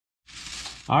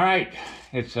All right,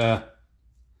 it's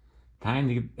time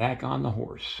to get back on the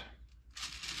horse.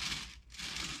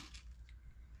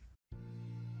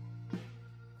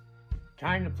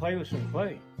 Time to play with some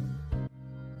clay.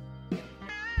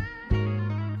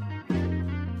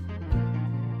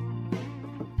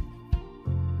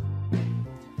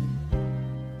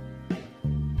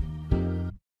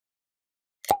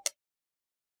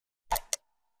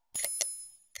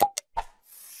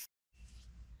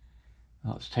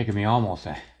 Well, it's taken me almost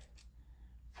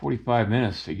 45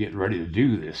 minutes to get ready to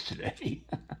do this today.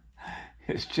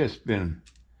 It's just been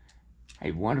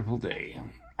a wonderful day.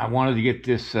 I wanted to get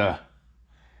this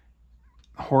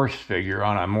horse figure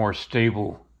on a more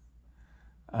stable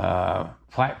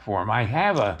platform. I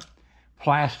have a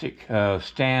plastic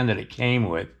stand that it came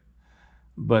with,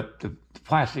 but the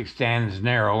plastic stand is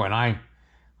narrow, and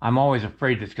I'm always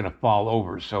afraid it's going to fall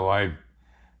over. So I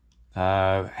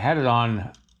had it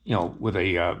on, with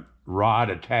a rod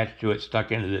attached to it,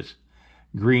 stuck into this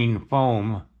green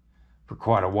foam for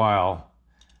quite a while.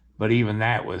 But even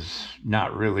that was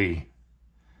not really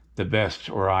the best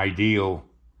or ideal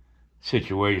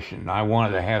situation. I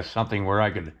wanted to have something where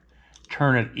I could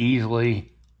turn it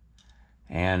easily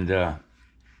and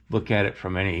look at it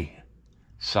from any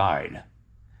side.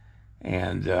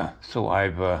 And so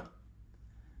I've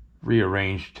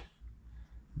rearranged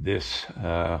this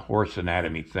horse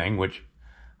anatomy thing, which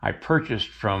I purchased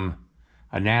from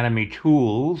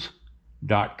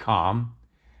anatomytools.com.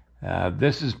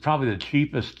 This is probably the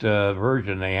cheapest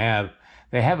version they have.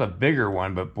 They have a bigger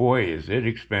one, but boy, is it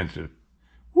expensive.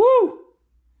 Woo!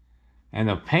 And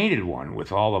the painted one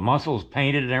with all the muscles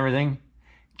painted and everything,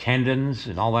 tendons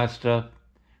and all that stuff,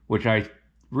 which I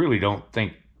really don't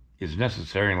think is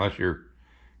necessary unless you're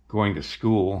going to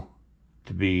school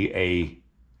to be a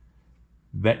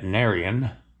veterinarian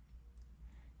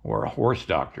or a horse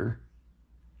doctor,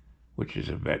 which is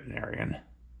a veterinarian.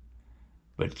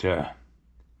 But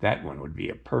that one would be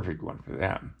a perfect one for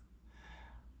them.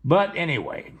 But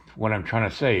anyway, what I'm trying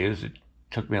to say is it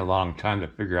took me a long time to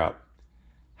figure out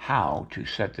how to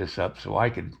set this up so I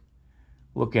could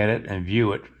look at it and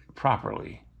view it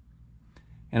properly.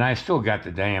 And I still got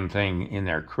the damn thing in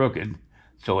there crooked,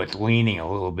 so it's leaning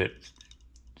a little bit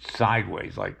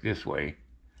sideways, like this way.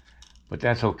 But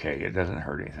that's okay, it doesn't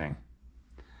hurt anything.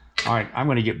 All right, I'm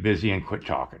going to get busy and quit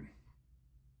talking.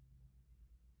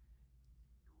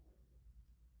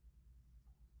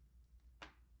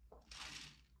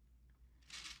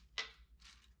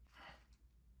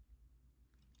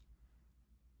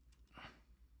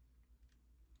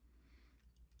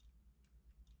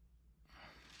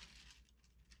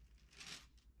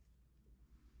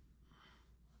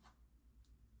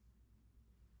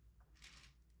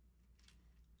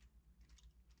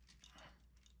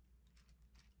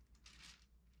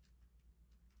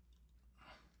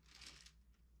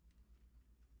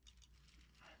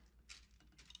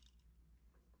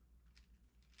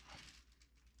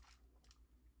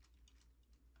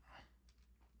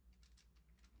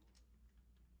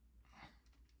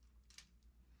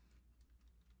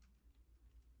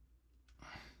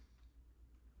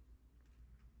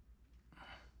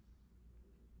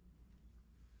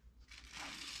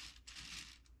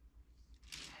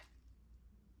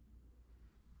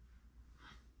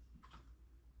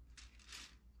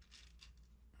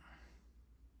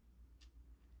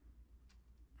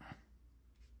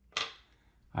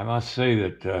 I must say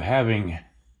that having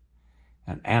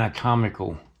an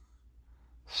anatomical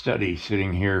study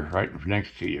sitting here right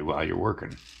next to you while you're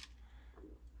working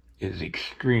is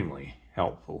extremely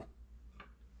helpful.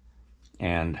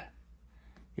 And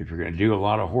if you're going to do a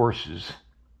lot of horses,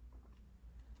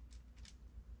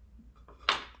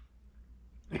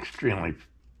 extremely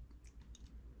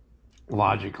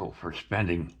logical for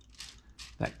spending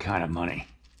that kind of money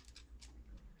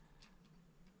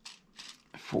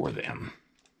for them.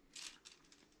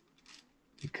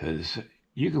 Because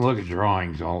you can look at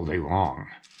drawings all day long,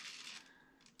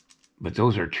 but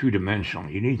those are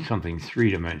two-dimensional. You need something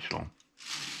three-dimensional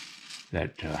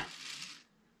that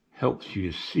helps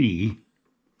you see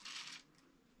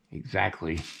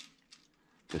exactly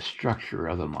the structure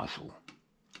of the muscle.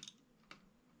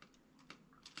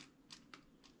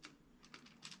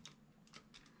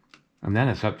 And then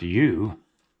it's up to you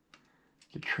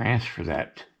to transfer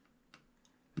that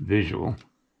visual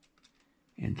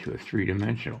into a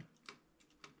three-dimensional.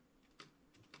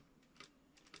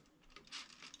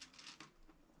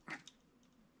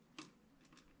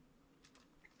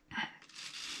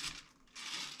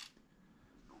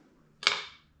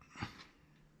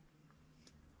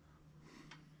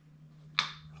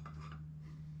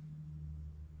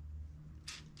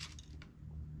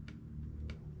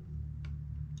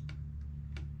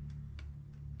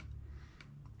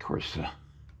 Of course,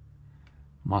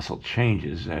 muscle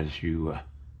changes as you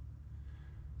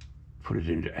put it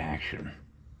into action.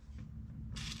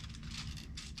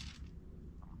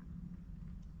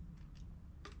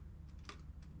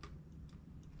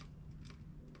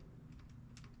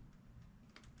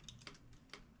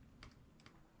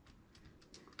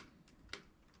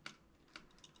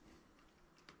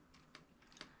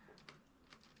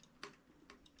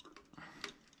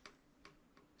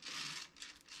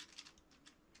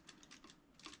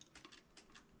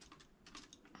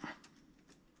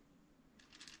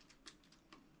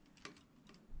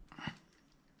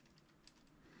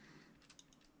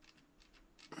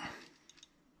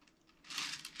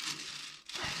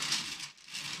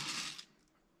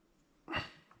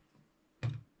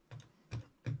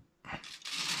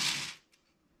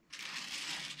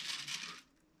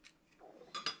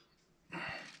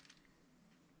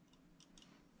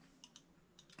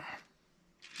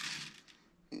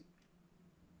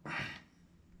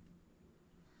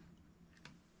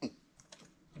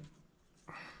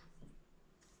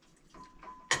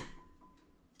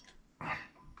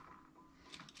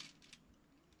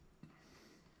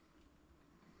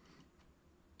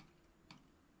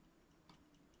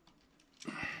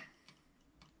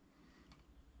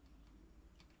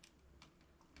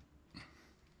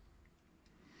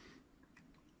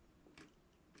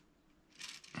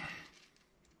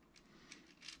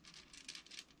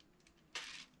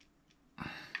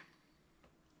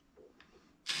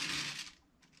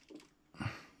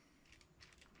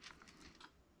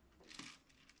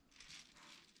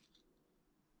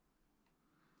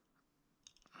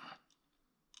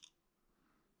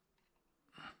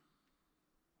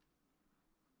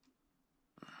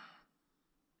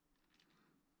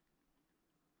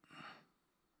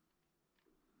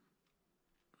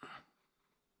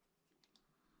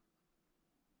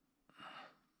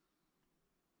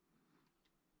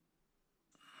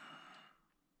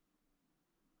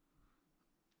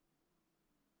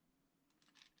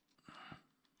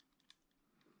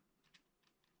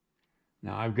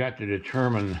 Now I've got to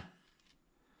determine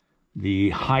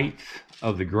the height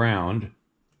of the ground,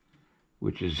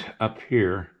 which is up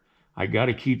here. I got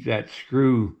to keep that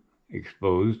screw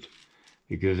exposed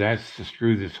because that's the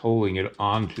screw that's holding it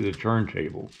onto the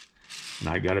turntable. And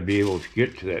I got to be able to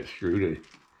get to that screw to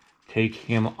take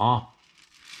him off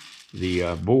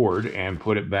the board and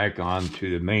put it back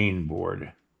onto the main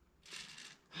board.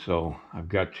 So I've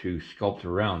got to sculpt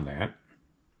around that.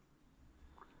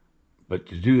 But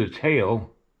to do the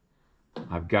tail,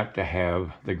 I've got to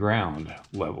have the ground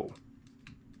level.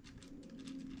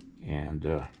 And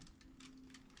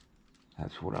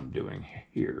that's what I'm doing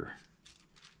here.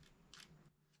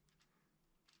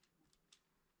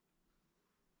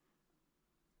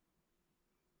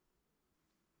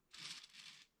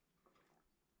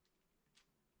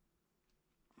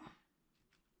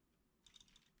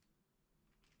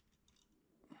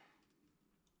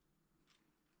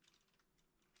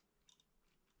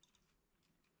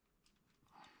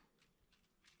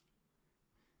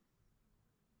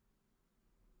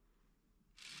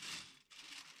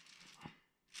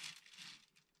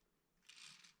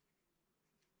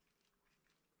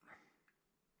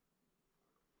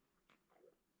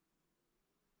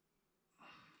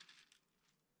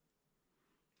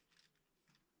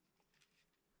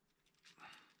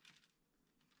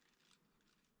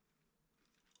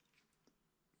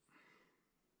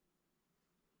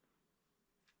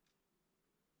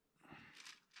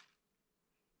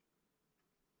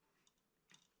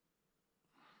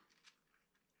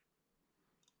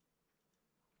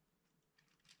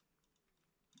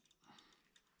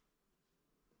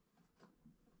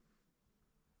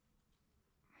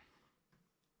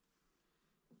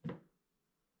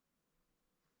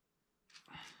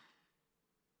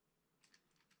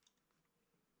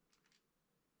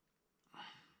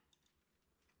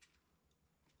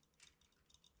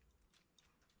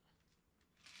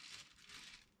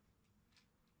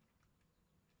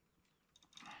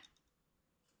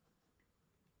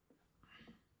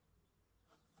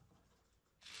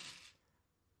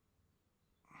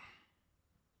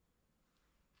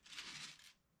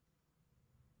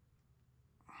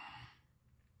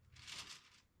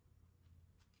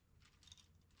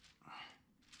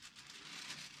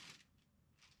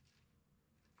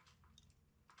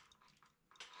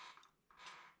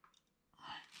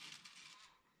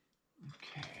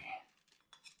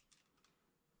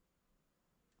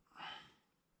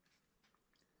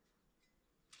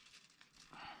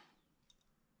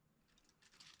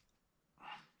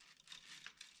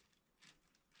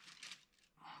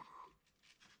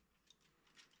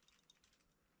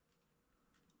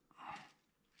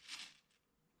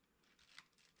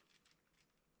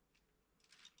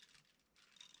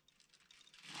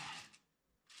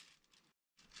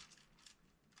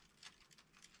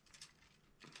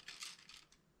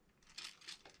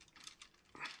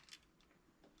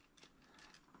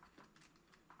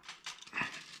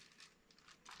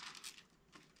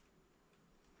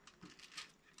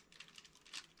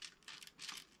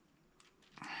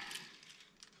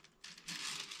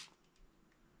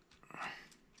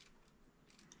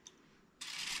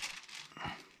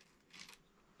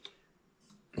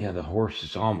 Yeah, the horse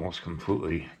is almost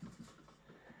completely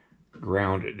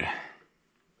grounded.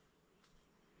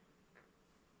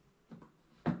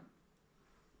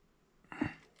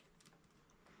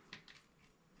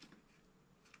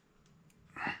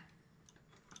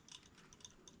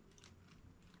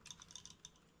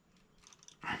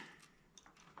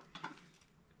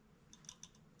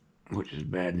 Which is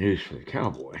bad news for the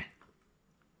cowboy.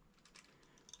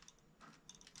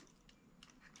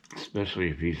 Especially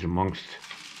if he's amongst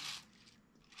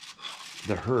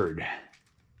the herd.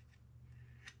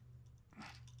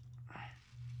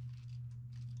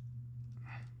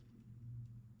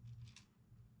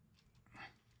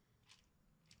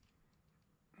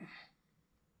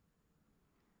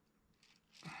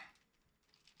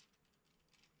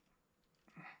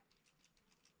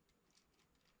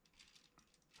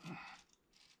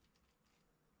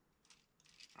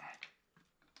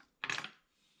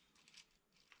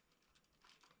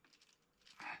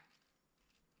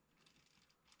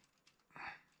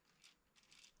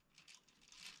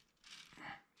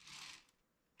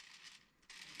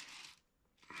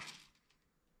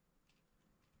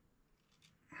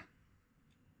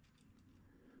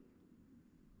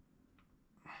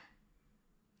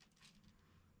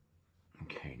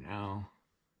 Okay, now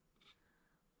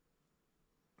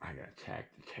I gotta tack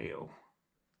the tail.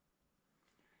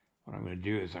 What I'm gonna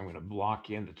do is I'm gonna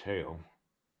block in the tail,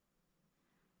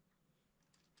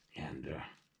 and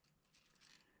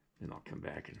then I'll come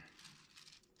back and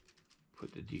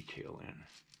put the detail in.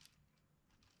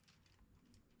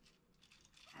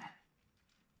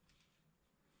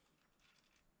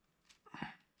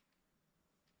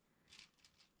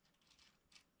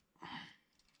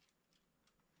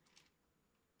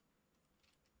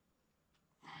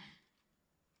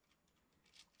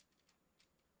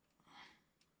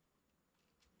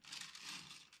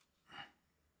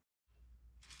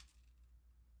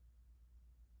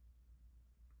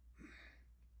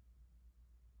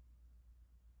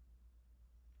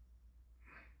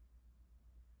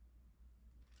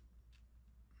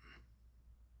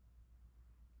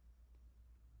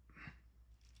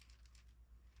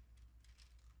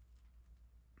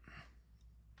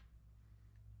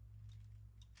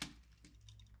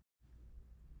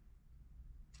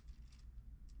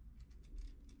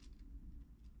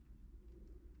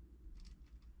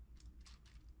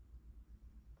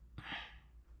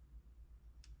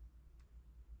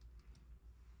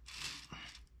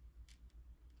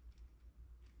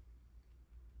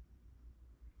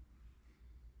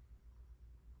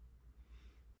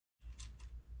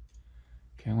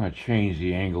 Okay, I'm gonna change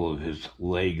the angle of his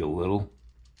leg a little.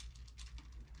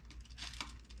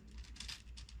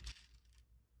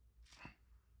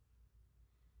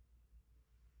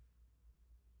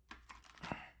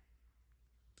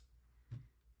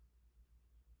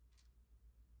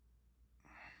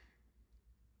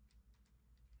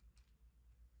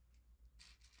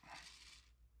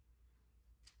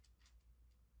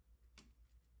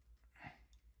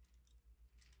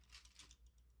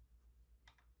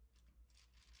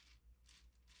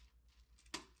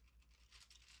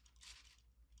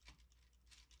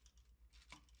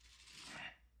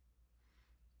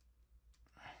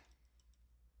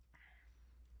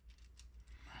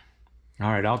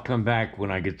 All right, I'll come back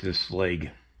when I get this leg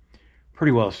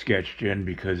pretty well sketched in,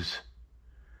 because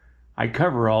I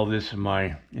cover all this in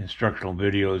my instructional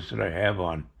videos that I have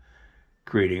on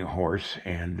creating a horse,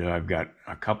 and I've got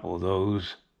a couple of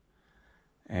those,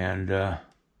 and I'll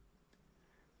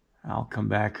come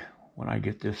back when I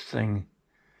get this thing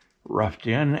roughed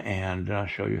in and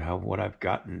show you what I've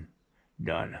gotten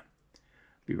done.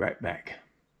 Be right back.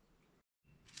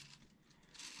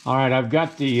 All right, I've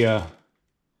got the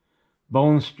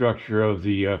bone structure of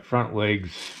the front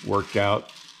legs worked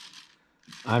out.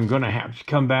 I'm going to have to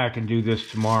come back and do this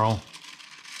tomorrow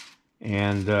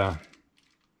and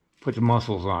put the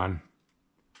muscles on.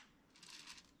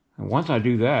 And once I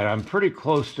do that, I'm pretty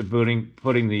close to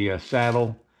putting the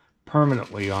saddle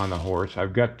permanently on the horse.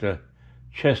 I've got the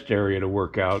chest area to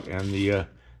work out and the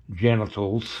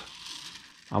genitals.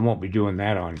 I won't be doing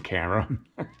that on camera.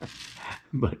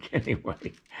 But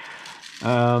anyway,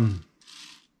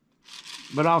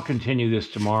 but I'll continue this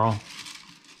tomorrow.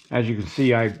 As you can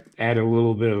see, I added a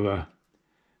little bit of a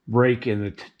break in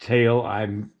the tail.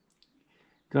 I'm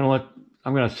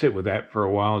gonna sit with that for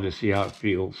a while to see how it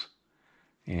feels.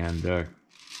 And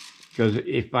because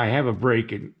if I have a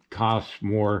break, it costs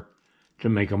more to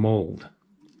make a mold.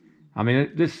 I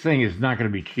mean, this thing is not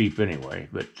going to be cheap anyway,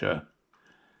 but I'm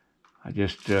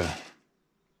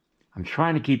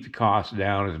trying to keep the cost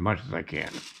down as much as I can.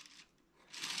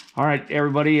 All right,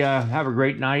 everybody, have a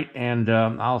great night, and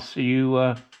I'll see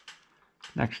you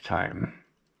next time.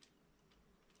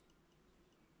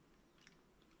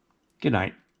 Good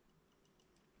night.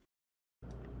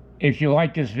 If you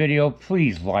like this video,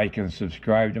 please like and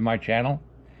subscribe to my channel.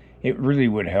 It really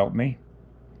would help me.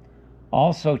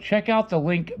 Also, check out the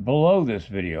link below this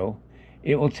video.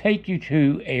 It will take you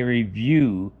to a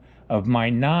review of my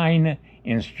 9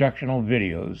 instructional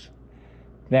videos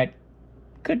that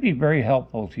could be very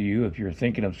helpful to you if you're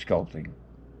thinking of sculpting.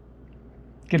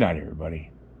 Good night,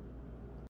 everybody.